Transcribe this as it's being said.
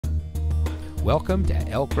Welcome to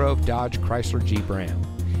Elk Grove Dodge Chrysler Jeep Ram.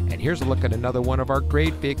 And here's a look at another one of our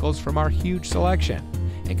great vehicles from our huge selection.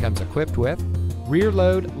 It comes equipped with rear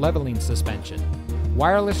load leveling suspension,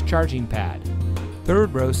 wireless charging pad,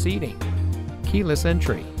 third row seating, keyless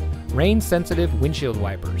entry, rain sensitive windshield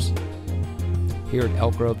wipers. Here at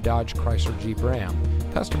Elk Grove Dodge Chrysler Jeep Ram,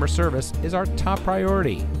 customer service is our top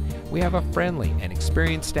priority. We have a friendly and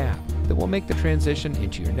experienced staff that will make the transition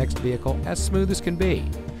into your next vehicle as smooth as can be.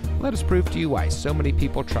 Let us prove to you why so many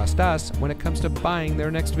people trust us when it comes to buying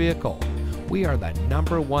their next vehicle. We are the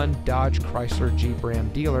 #1 Dodge Chrysler Jeep Ram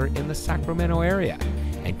dealer in the Sacramento area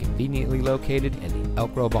and conveniently located in the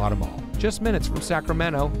Elk Grove Auto Mall, just minutes from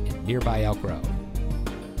Sacramento and nearby Elk Grove.